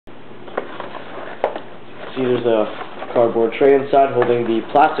see there's a cardboard tray inside holding the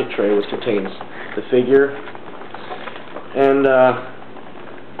plastic tray which contains the figure. And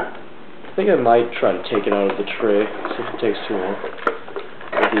I think I might try to take it out of the tray, see if it takes too long.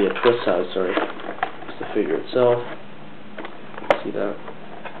 The twist size, sorry. It's the figure itself. See that?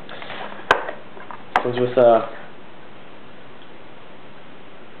 Comes with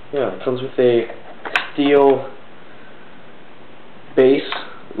it comes with a steel base.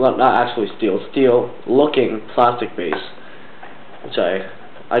 Well, not actually steel looking plastic base, which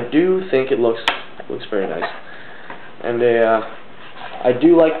I do think it looks very nice. And I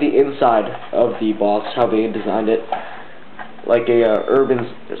do like the inside of the box, how they designed it, like a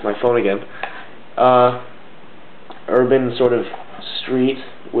urban. There's my phone again. Urban sort of street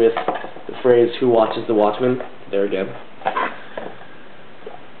with the phrase "Who watches the Watchmen?" There again.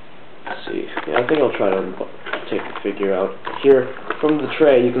 Let's see. Yeah, I think I'll try to take the figure out. Here, from the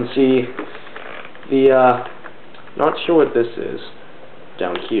tray, you can see the, not sure what this is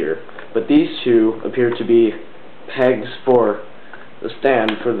down here, but these two appear to be pegs for the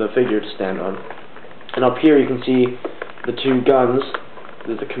stand, for the figure to stand on. And up here you can see the two guns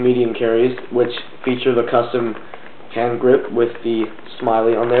that the comedian carries, which feature the custom hand grip with the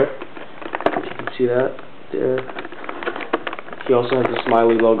smiley on there. You can see that there. He also has the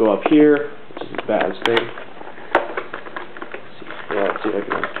smiley logo up here, which is a badge thing. Let's see if I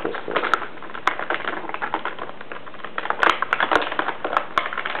can twist this.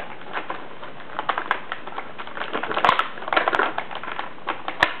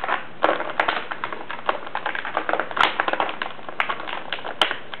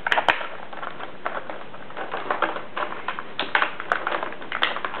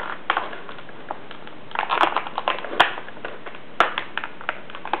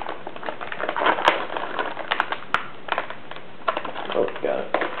 Oh, got it.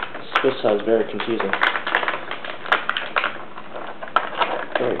 This side is very confusing.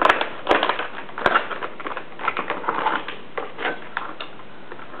 There we go.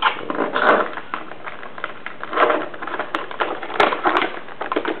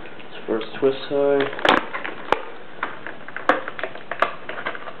 First twist side.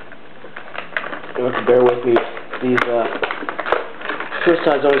 You have to bear with me. These twist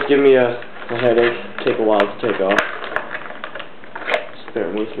sides always give me a headache. Take a while to take off. Bear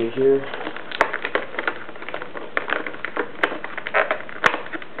with me here.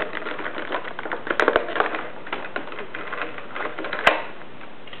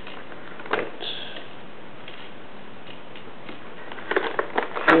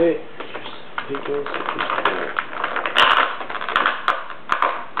 Okay.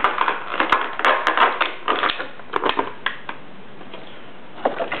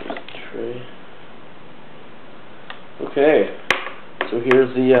 Okay. So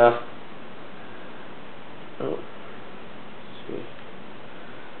here's the, let's see.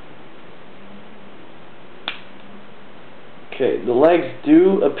 Okay, the legs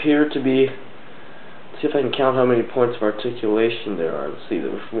do appear to be, let's see if I can count how many points of articulation there are. Let's see,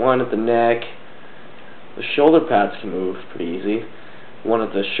 there's one at the neck. The shoulder pads can move pretty easy. One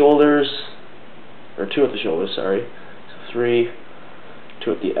at the shoulders, or two at the shoulders, sorry. So three,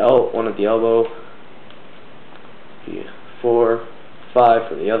 two at the one at the elbow, 4, 5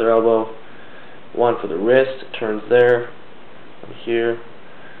 for the other elbow, 1 for the wrist, it turns there, and here,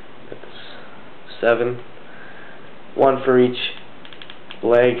 that's 7, 1 for each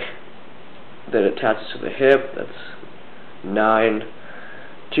leg that attaches to the hip, that's 9,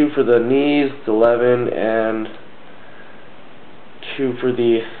 2 for the knees, 11, and 2 for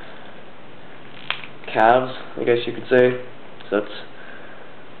the calves, I guess you could say. So that's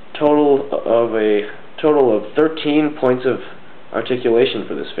total of 13 points of articulation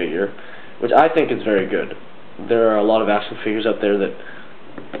for this figure, which I think is very good. There are a lot of action figures out there that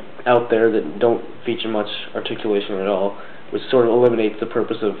don't feature much articulation at all, which sort of eliminates the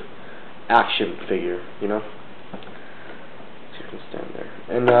purpose of action figure, you know. See if I can stand there.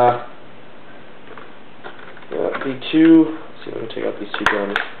 And the two. Let's see, I'm gonna take out these two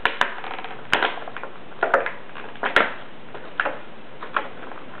guns.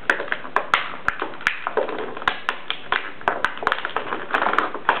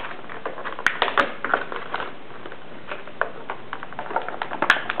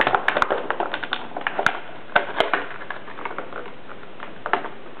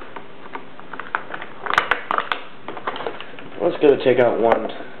 I'm just going to take out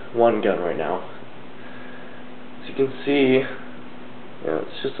one gun right now. As you can see,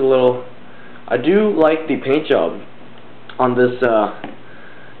 it's just a little. I do like the paint job on this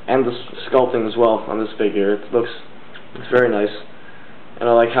and the sculpting as well on this figure. It's very nice, and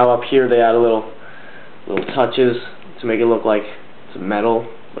I like how up here they add a little little touches to make it look like it's metal,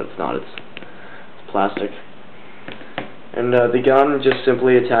 but it's not. It's plastic. And the gun just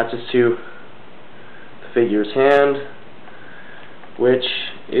simply attaches to the figure's hand, which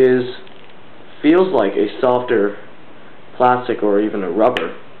feels like a softer plastic or even a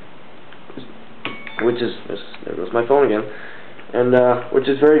rubber, which is, there goes my phone again, and which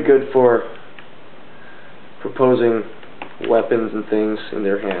is very good for posing weapons and things in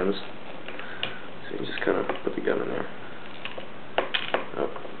their hands. So you just kind of put the gun in there. Oh.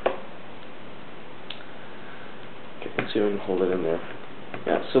 Okay, let's see if I can hold it in there.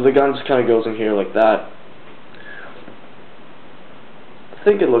 Yeah, so the gun just kind of goes in here like that. I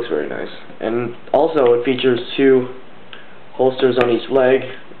think it looks very nice. And also it features 2 holsters on each leg,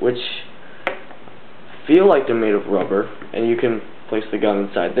 which feel like they're made of rubber, and you can place the gun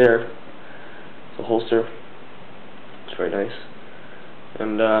inside there. It's a holster. It's very nice.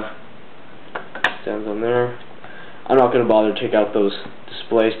 And stands on there. I'm not going to bother to take out those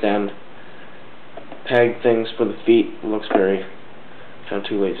display stand peg things for the feet. It looks very, kind of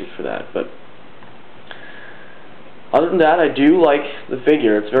too lazy for that. But other than that, I do like the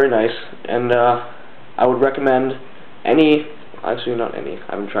figure. It's very nice, and I would recommend actually not any.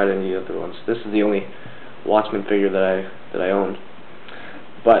 I haven't tried any of the other ones. This is the only Watchmen figure that I owned.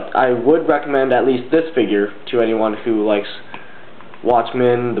 But I would recommend at least this figure to anyone who likes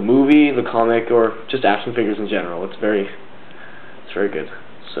Watchmen, the movie, the comic, or just action figures in general. It's very good.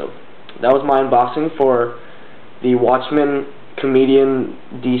 So that was my unboxing for the Watchmen Comedian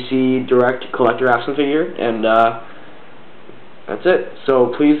DC Direct Collector Action Figure, and that's it.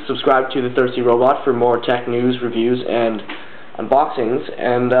 So please subscribe to The Thirsty Robot for more tech news, reviews, and unboxings,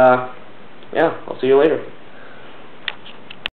 and yeah, I'll see you later.